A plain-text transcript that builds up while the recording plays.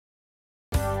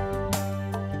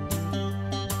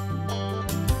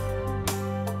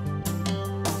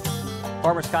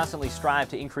Farmers constantly strive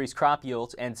to increase crop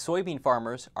yields, and soybean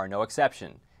farmers are no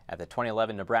exception. At the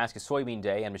 2011 Nebraska Soybean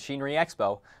Day and Machinery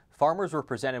Expo, farmers were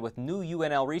presented with new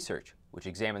UNL research, which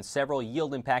examines several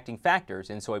yield-impacting factors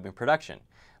in soybean production.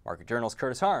 Market Journal's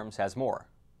Curtis Harms has more.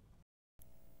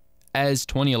 As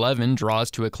 2011 draws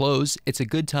to a close, it's a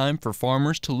good time for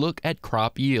farmers to look at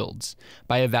crop yields.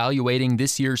 By evaluating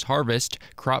this year's harvest,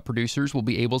 crop producers will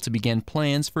be able to begin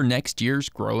plans for next year's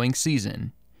growing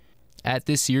season. At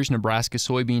this year's Nebraska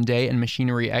Soybean Day and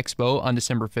Machinery Expo on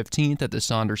December 15th at the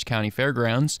Saunders County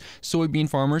Fairgrounds, soybean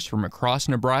farmers from across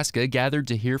Nebraska gathered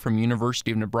to hear from University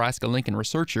of Nebraska-Lincoln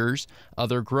researchers,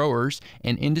 other growers,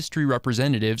 and industry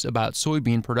representatives about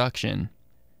soybean production.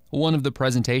 One of the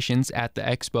presentations at the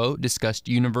expo discussed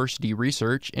university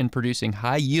research in producing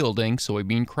high-yielding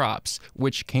soybean crops,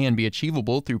 which can be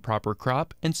achievable through proper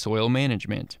crop and soil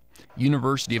management.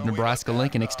 University of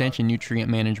Nebraska-Lincoln Extension Nutrient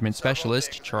Management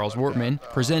Specialist Charles Wortmann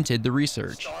presented the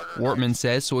research. Wortmann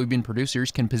says soybean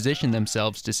producers can position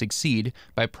themselves to succeed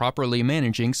by properly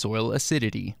managing soil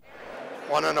acidity.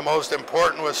 One of the most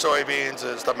important with soybeans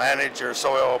is to manage your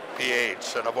soil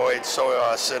pH and avoid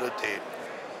soil acidity,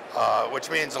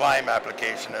 which means lime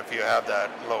application if you have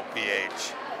that low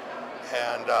pH.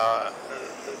 And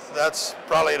that's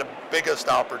probably the biggest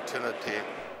opportunity.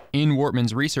 In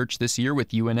Wortmann's research this year with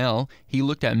UNL, he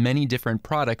looked at many different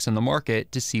products in the market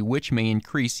to see which may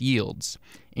increase yields.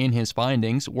 In his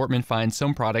findings, Wortmann finds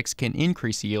some products can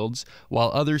increase yields, while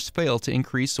others fail to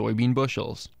increase soybean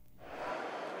bushels.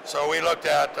 So we looked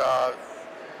at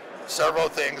several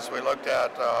things. We looked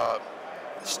at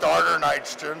starter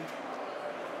nitrogen,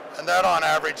 and that on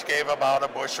average gave about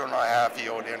 1.5 bushel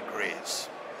yield increase.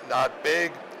 Not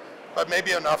big, but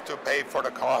maybe enough to pay for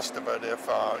the cost of it if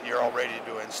you're already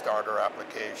doing starter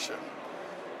application.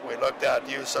 We looked at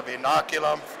use of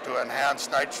inoculum to enhance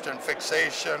nitrogen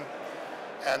fixation,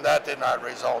 and that did not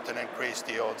result in increased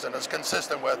yields, and it's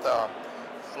consistent with a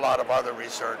lot of other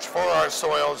research for our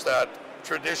soils that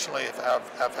traditionally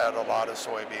have had a lot of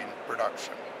soybean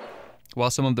production.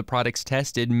 While some of the products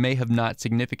tested may have not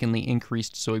significantly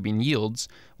increased soybean yields,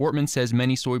 Wortmann says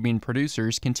many soybean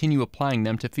producers continue applying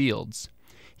them to fields.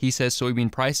 He says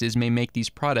soybean prices may make these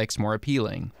products more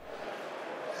appealing.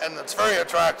 And it's very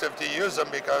attractive to use them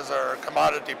because our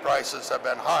commodity prices have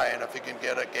been high, and if you can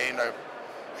get a gain of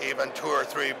even 2 or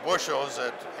 3 bushels,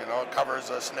 it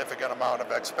covers a significant amount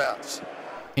of expense.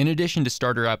 In addition to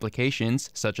starter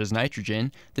applications, such as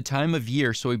nitrogen, the time of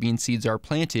year soybean seeds are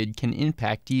planted can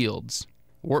impact yields.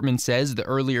 Wortmann says the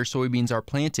earlier soybeans are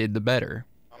planted, the better.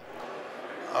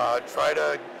 Try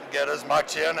to get as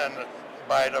much in and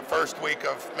by the first week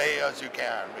of May as you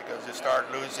can, because you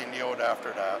start losing yield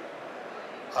after that.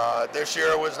 This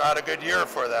year was not a good year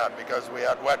for that because we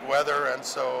had wet weather, and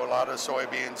so a lot of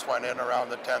soybeans went in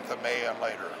around the 10th of May and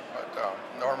later. But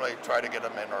normally try to get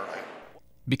them in early.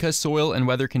 Because soil and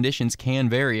weather conditions can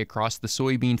vary across the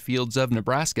soybean fields of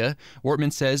Nebraska,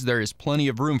 Wortmann says there is plenty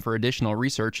of room for additional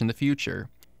research in the future.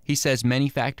 He says many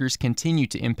factors continue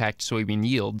to impact soybean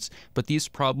yields, but these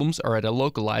problems are at a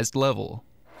localized level.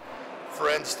 For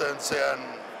instance, in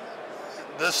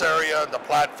this area, the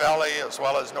Platte Valley, as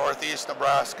well as northeast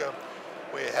Nebraska,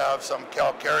 we have some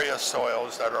calcareous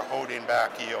soils that are holding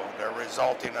back yield. They're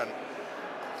resulting in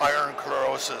iron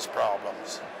chlorosis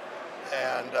problems.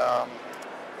 And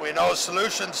we know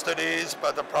solutions to these,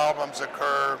 but the problems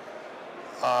occur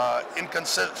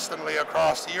inconsistently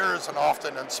across years and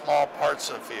often in small parts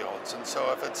of fields. And so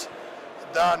if it's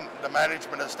done, the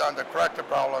management is done to correct the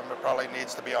problem, it probably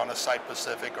needs to be on a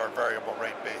site-specific or variable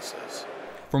rate basis.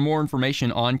 For more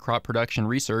information on crop production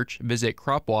research, visit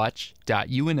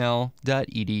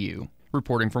cropwatch.unl.edu.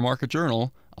 Reporting for Market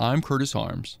Journal, I'm Curtis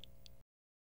Harms.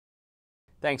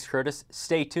 Thanks, Curtis.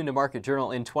 Stay tuned to Market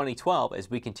Journal in 2012 as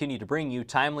we continue to bring you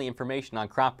timely information on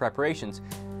crop preparations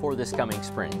for this coming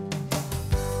spring.